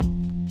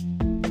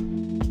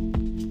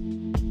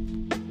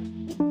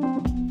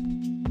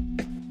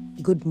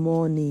Good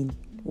morning.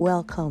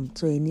 Welcome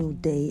to a new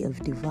day of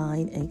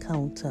divine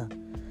encounter.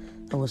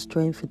 Our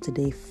strength for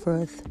today,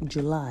 1st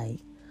July,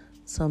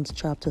 Psalms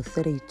chapter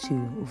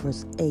 32,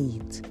 verse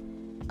 8.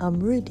 I'm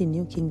reading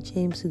New King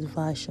James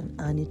Version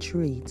and it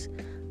reads,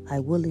 I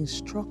will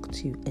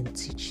instruct you and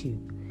teach you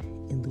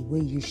in the way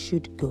you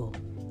should go.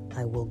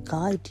 I will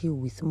guide you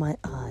with my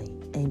eye.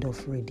 End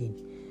of reading.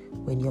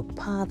 When your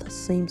path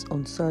seems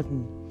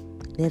uncertain,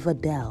 never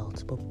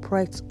doubt, but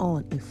press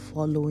on in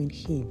following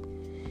Him.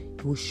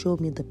 He will show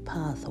me the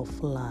path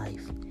of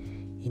life.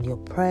 In your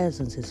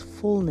presence is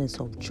fullness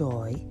of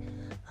joy.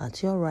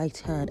 At your right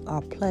hand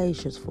are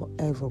pleasures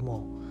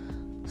forevermore.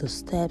 The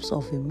steps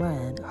of a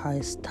man are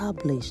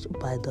established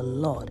by the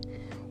Lord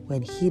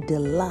when He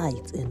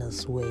delights in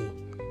His way.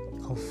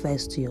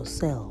 Confess to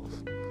yourself,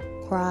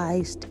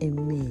 Christ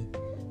in me,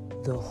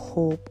 the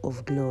hope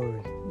of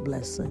glory.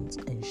 Blessings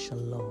and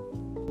shalom.